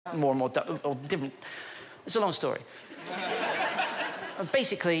more and more or different. It's a long story.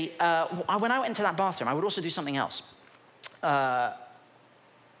 Basically, when I went into that bathroom, I would also do something else,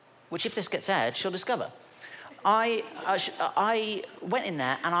 which if this gets aired, she'll discover. I went in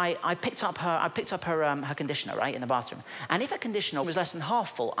there and I picked up her conditioner, right, in the bathroom. And if her conditioner was less than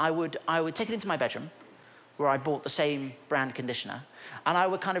half full, I would take it into my bedroom, where I bought the same brand conditioner, and I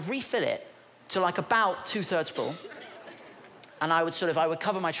would kind of refill it to like about 2/3 full, and I would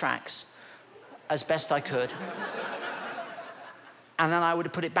cover my tracks as best I could, and then I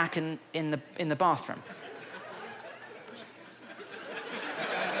would put it back in the bathroom.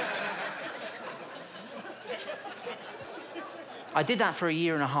 I did that for 1.5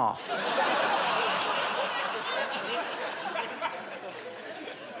 years.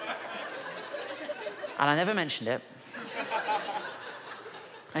 And I never mentioned it.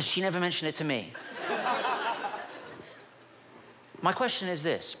 And she never mentioned it to me. My question is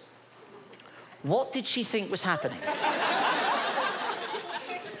this: what did she think was happening?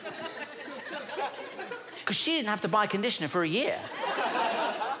 Because she didn't have to buy conditioner for 1 year.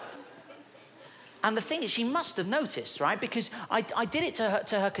 And the thing is, she must have noticed, right? Because I did it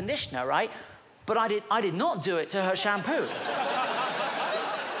to her conditioner, right? But I did not do it to her shampoo.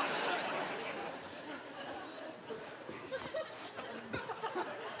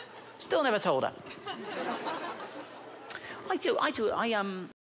 Still never told her. I do.